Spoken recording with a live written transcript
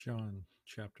John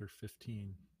chapter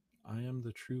 15. I am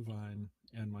the true vine,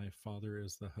 and my Father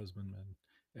is the husbandman.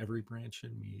 Every branch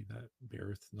in me that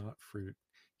beareth not fruit,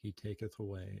 he taketh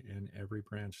away, and every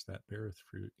branch that beareth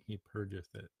fruit, he purgeth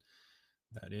it,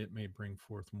 that it may bring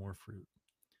forth more fruit.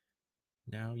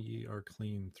 Now ye are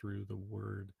clean through the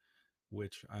word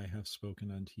which I have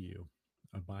spoken unto you.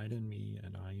 Abide in me,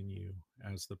 and I in you,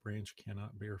 as the branch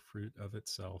cannot bear fruit of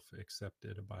itself except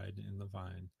it abide in the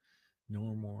vine,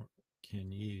 nor more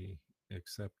can ye,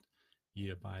 except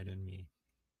ye abide in me.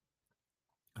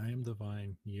 I am the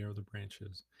vine, ye are the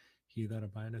branches. He that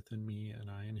abideth in me, and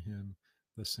I in him,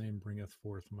 the same bringeth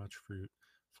forth much fruit,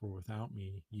 for without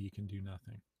me ye can do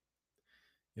nothing.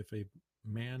 If a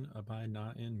man abide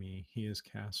not in me, he is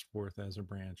cast forth as a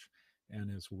branch, and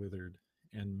is withered,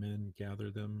 and men gather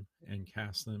them and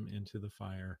cast them into the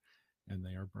fire, and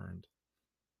they are burned.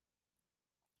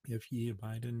 If ye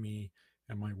abide in me,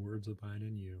 and my words abide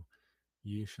in you,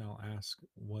 ye shall ask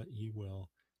what ye will,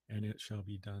 and it shall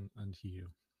be done unto you.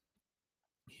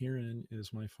 Herein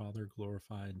is my Father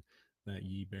glorified, that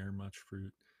ye bear much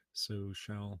fruit, so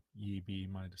shall ye be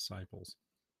my disciples.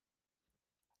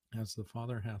 As the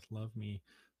Father hath loved me,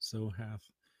 so hath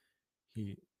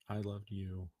he I loved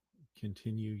you.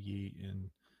 Continue ye in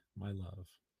my love.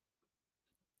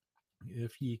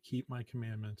 If ye keep my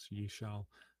commandments, ye shall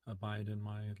abide in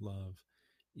my love,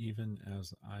 even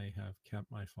as I have kept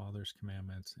my Father's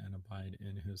commandments and abide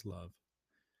in his love.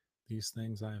 These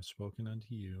things I have spoken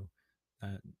unto you,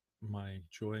 that my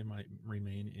joy might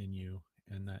remain in you,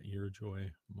 and that your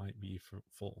joy might be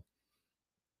full.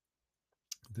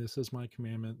 This is my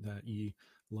commandment, that ye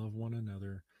love one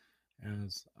another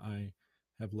as I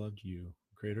have loved you.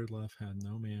 Greater love had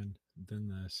no man than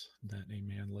this, that a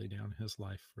man lay down his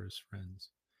life for his friends.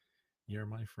 Ye are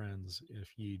my friends, if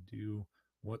ye do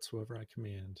whatsoever I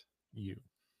command you.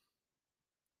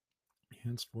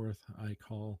 Henceforth I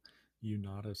call you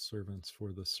not as servants,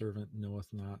 for the servant knoweth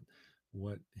not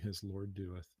what his Lord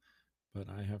doeth, but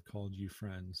I have called you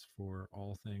friends, for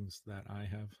all things that I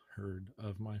have heard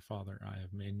of my Father I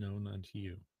have made known unto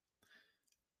you.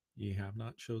 Ye have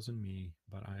not chosen me,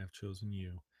 but I have chosen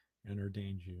you, and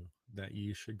ordained you, that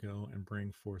ye should go and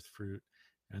bring forth fruit,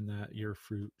 and that your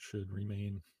fruit should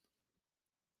remain,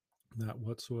 that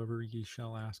whatsoever ye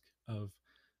shall ask of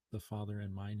the Father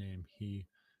in my name, he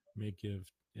may give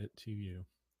it to you.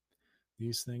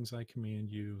 These things I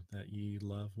command you, that ye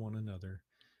love one another.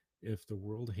 If the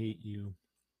world hate you,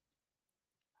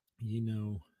 ye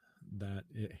know that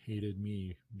it hated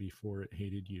me before it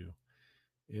hated you.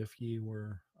 If ye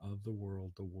were of the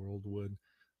world would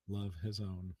love his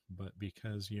own. But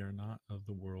because ye are not of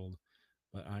the world,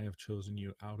 but I have chosen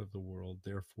you out of the world,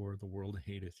 therefore the world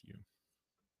hateth you.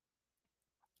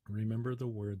 Remember the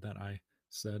word that I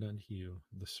said unto you,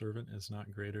 the servant is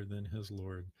not greater than his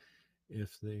Lord.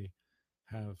 If they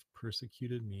have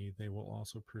persecuted me, they will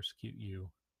also persecute you.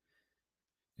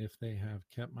 If they have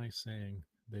kept my saying,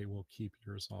 they will keep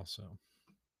yours also.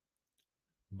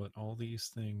 But all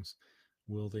these things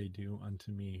will they do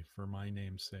unto me for my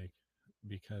name's sake,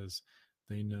 because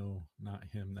they know not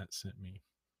him that sent me.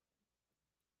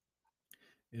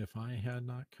 If I had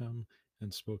not come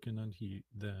and spoken unto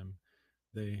them,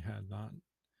 they had not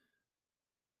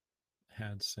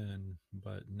had sin,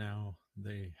 but now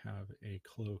they have a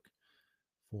cloak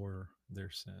for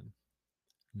their sin,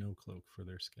 no cloak for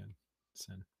their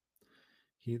sin.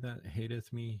 He that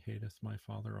hateth me hateth my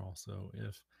Father also.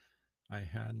 If I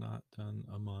had not done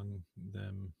among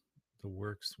them the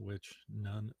works which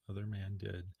none other man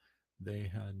did,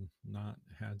 they had not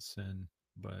had sin,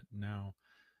 but now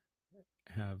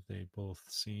have they both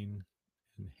seen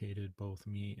and hated both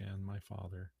me and my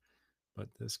Father. But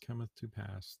this cometh to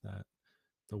pass, that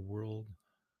the word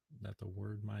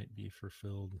might be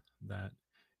fulfilled, that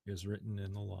is written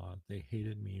in the law, they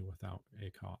hated me without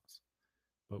a cause.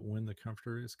 But when the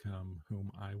Comforter is come,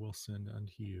 whom I will send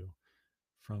unto you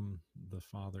from the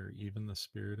Father, even the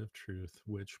Spirit of truth,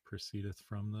 which proceedeth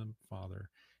from the Father,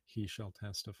 he shall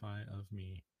testify of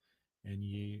me. And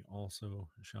ye also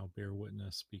shall bear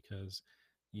witness, because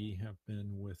ye have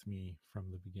been with me from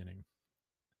the beginning.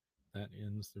 That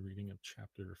ends the reading of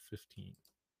chapter 15.